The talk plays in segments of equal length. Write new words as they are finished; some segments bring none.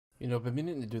You know, I've been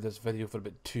meaning to do this video for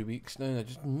about 2 weeks now and I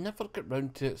just never get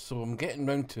round to it, so I'm getting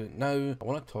round to it now. I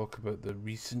want to talk about the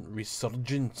recent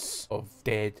resurgence of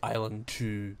Dead Island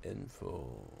 2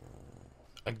 info.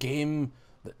 A game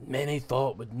that many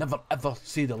thought would never ever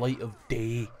see the light of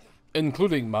day,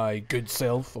 including my good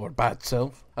self, or bad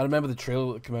self. I remember the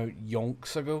trailer that came out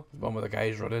yonks ago. The one where the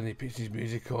guy's running, he puts his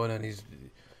music on and he's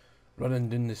running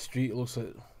down the street. It looks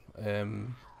like a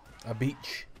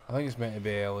beach. I think it's meant to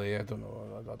be LA. I don't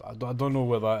know. I don't know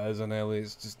where that is in LA.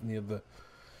 It's just near the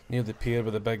pier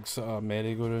with the big sort of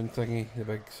merry-go-round thingy, the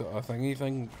big sort of thingy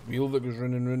thing, wheel that goes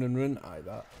round and round and round. Aye,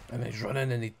 that. And he's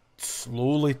running and he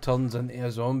slowly turns into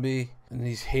a zombie and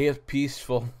his hairpiece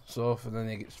falls off and then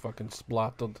he gets fucking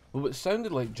splattered. Well, it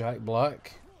sounded like Jack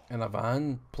Black in a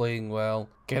van playing well.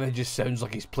 Kinda just sounds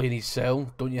like he's playing his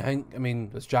cell, don't you think? I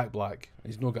mean, it's Jack Black.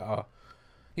 He's not got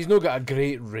a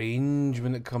great range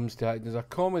when it comes to acting. He's a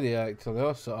comedy actor.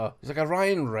 He's like a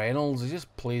Ryan Reynolds. He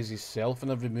just plays himself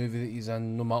in every movie that he's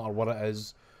in, no matter what it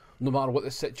is, no matter what the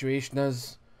situation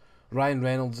is. Ryan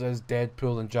Reynolds is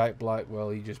Deadpool and Jack Black, well,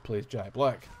 he just plays Jack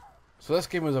Black. So this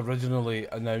game was originally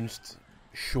announced,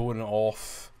 shown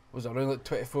off, was it around like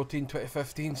 2014,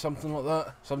 2015, something like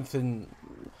that? Something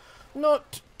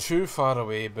not too far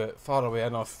away, but far away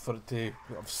enough for it to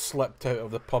have slipped out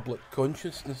of the public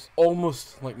consciousness.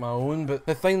 Almost like my own, but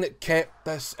the thing that kept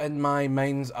this in my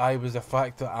mind's eye was the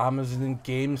fact that Amazon and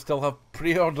games still have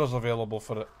pre-orders available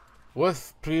for it.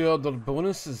 With pre-order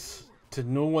bonuses, to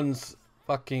no one's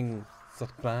fucking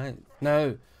surprise.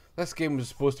 Now, this game was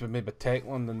supposed to be made by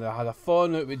Techland and they had a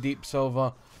fallout with Deep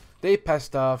Silver. They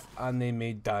pissed off and they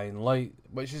made Dying Light,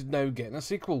 which is now getting a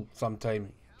sequel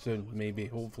sometime soon, maybe,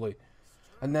 hopefully.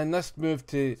 And then this moved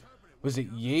to, was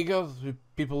it Jaeger,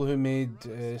 people who made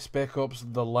Spec Ops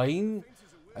The Line,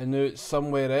 and now it's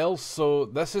somewhere else. So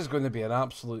this is going to be an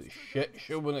absolute shit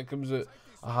show when it comes out.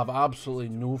 I have absolutely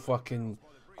no fucking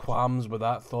qualms with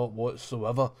that thought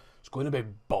whatsoever. It's going to be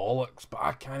bollocks, but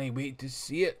I can't wait to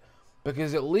see it,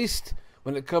 because at least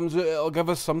when it comes out it'll give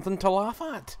us something to laugh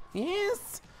at.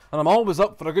 Yes! And I'm always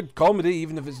up for a good comedy,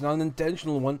 even if it's an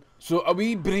unintentional one. So a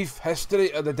wee brief history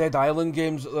of the Dead Island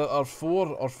games. There are 4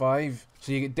 or 5.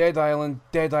 So you get Dead Island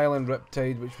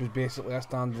Riptide, which was basically a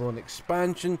standalone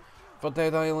expansion for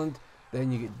Dead Island.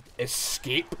 Then you get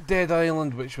Escape Dead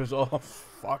Island, which was, oh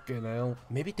fucking hell.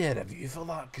 Maybe do a review for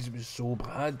that, because it was so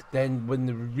bad. Then when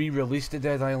they re-released the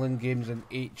Dead Island games in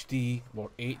HD,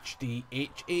 or HD,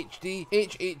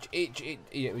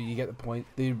 yeah, you get the point.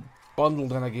 They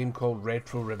bundled in a game called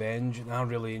Retro Revenge, and I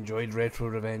really enjoyed Retro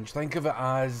Revenge. Think of it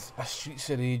as a Streets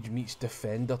of Rage meets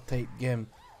Defender type game.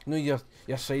 You know,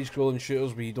 your side-scrolling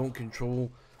shooters where you don't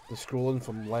control the scrolling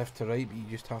from left to right, but you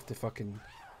just have to fucking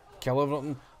kill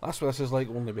everything. That's what this is like,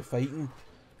 only with fighting,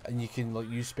 and you can like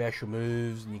use special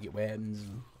moves and you get weapons.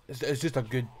 It's just a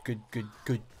good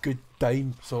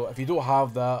time. So if you don't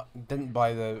have that, didn't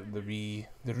buy the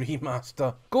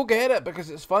remaster, go get it, because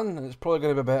it's fun and it's probably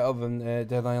going to be better than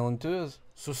Dead Island 2 is.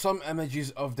 So some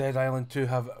images of Dead Island 2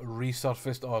 have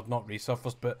resurfaced, or not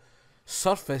resurfaced, but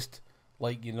surfaced,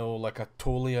 like, you know, like a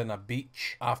Tolly on a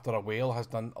beach after a whale has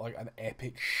done like an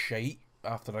epic shite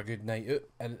after a good night out,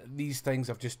 and these things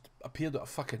have just appeared out of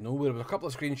fucking nowhere with a couple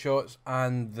of screenshots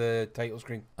and the title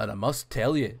screen. And I must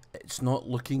tell you, it's not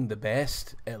looking the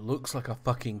best. It looks like a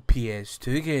fucking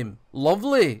PS2 game.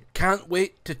 Lovely! Can't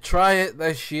wait to try it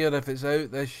this year, if it's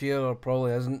out this year, or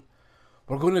probably isn't.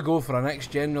 We're going to go for a next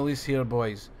gen release here,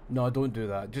 boys. No, don't do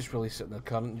that. Just release it in the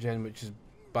current gen, which is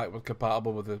backward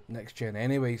compatible with the next gen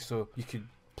anyway, so you could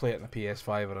play it on a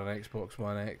PS5 or an Xbox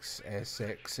One X,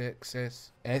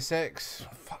 SX. Oh,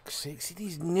 fuck's sake, see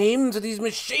these names of these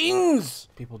machines!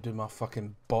 People do my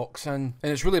fucking boxing.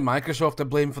 And it's really Microsoft to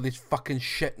blame for these fucking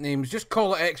shit names. Just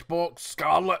call it Xbox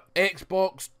Scarlet,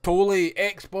 Xbox Tolly,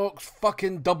 Xbox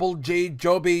fucking Double J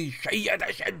Jobby Shite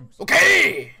Edition.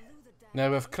 Okay!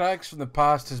 Now, if Craigs from the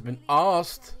past has been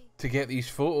asked to get these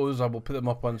photos, I will put them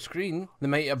up on screen. They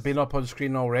might have been up on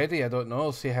screen already, I don't know.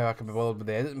 I'll see how I can be bothered with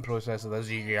the editing process of this,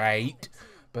 right?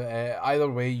 But either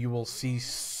way, you will see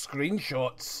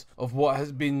screenshots of what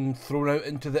has been thrown out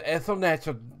into the Ethernet,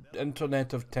 or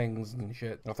Internet of Things and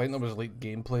shit. I think there was like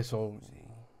gameplay, so,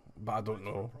 but I don't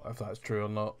know if that's true or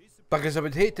not. Because I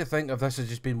would hate to think if this has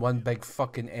just been one big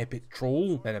fucking epic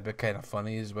troll, then it'd be kind of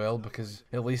funny as well, because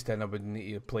at least then I wouldn't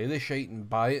need to play the shite and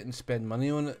buy it and spend money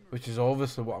on it, which is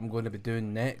obviously what I'm going to be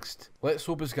doing next. Let's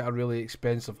hope it's got a really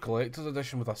expensive collector's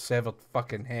edition with a severed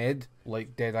fucking head,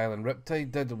 like Dead Island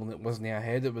Riptide did, when it wasn't a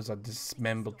head, it was a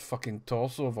dismembered fucking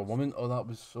torso of a woman. Oh, that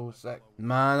was so sick.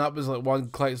 Man, that was like one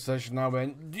collector's edition I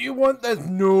went, do you want this?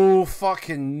 No,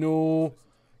 fucking no.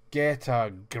 Get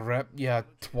a grip, you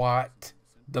twat.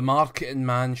 The marketing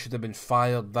man should have been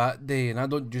fired that day, and I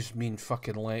don't just mean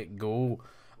fucking let go.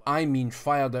 I mean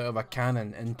fired out of a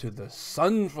cannon into the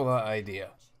sun for that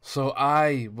idea. So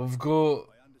we've got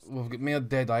more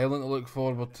Dead Island to look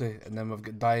forward to, and then we've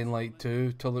got Dying Light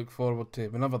 2 to look forward to.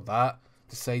 Whenever that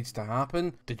decides to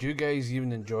happen. Did you guys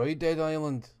even enjoy Dead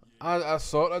Island? I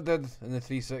sort of did in the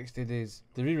 360 days.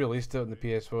 They re-released it on the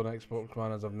PS4 and Xbox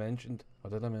One, as I've mentioned.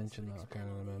 Or did I mention that? I can't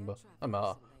remember. I'm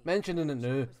not mentioning it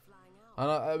now.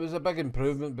 And it was a big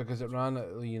improvement because it ran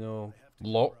at, you know,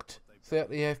 locked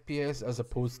 30 FPS as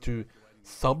opposed to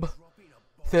sub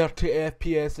 30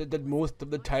 FPS. It did most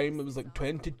of the time. It was like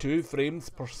 22 frames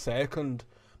per second.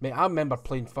 Mate, I remember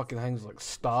playing fucking things like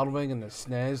Starwing and the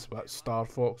SNES, that's Star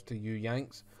Fox to you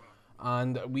Yanks.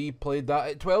 And we played that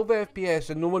at 12 FPS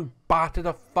and no one batted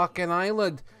a fucking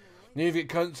eyelid. Now you've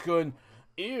got cunts going,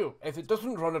 ew, if it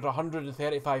doesn't run at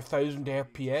 135,000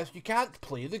 FPS, you can't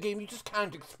play the game, you just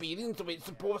can't experience the way it's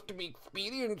supposed to be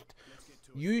experienced.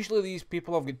 Usually these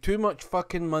people have got too much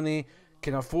fucking money,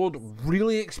 can afford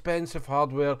really expensive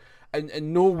hardware, and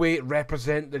in no way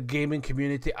represent the gaming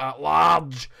community at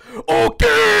large.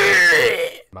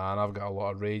 Okay! Man, I've got a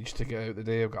lot of rage to get out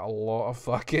today. I've got a lot of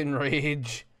fucking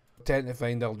rage. I tend to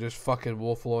find I'll just fucking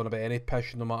waffle on about any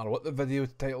pish no matter what the video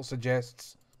title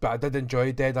suggests. But I did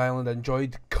enjoy Dead Island. I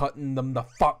enjoyed cutting them the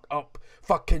fuck up.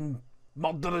 Fucking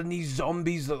murdering these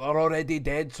zombies that are already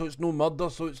dead, so it's no murder,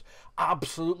 so it's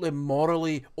absolutely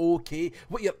morally okay.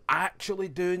 What you're actually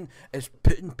doing is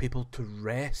putting people to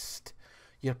rest.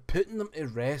 You're putting them to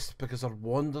rest because they're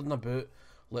wandering about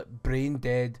like brain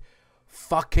dead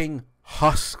fucking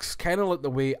husks. Kind of like the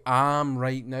way I am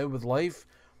right now with life.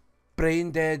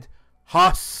 Brain dead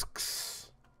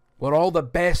husks. Where all the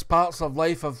best parts of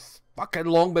life have fucking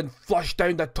long been flushed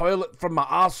down the toilet from my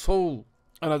arsehole.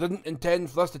 And I didn't intend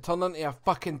for this to turn into a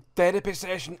fucking therapy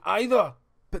session either.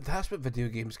 But that's what video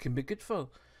games can be good for.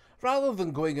 Rather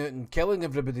than going out and killing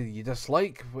everybody you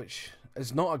dislike, which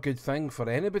is not a good thing for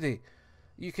anybody,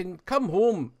 you can come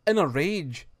home in a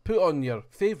rage, put on your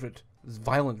favourite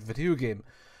violent video game,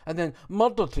 and then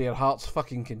murder to your heart's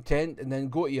fucking content, and then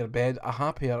go to your bed a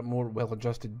happier, more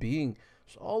well-adjusted being.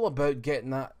 It's all about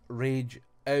getting that rage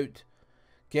out.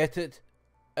 Get it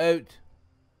out.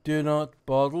 Do not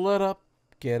bottle it up.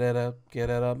 Get it up,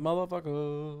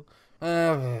 motherfucker.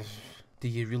 Do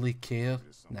you really care?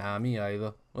 Nah, me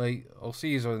either. Right, I'll see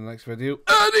you on the next video.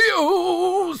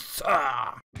 Adios!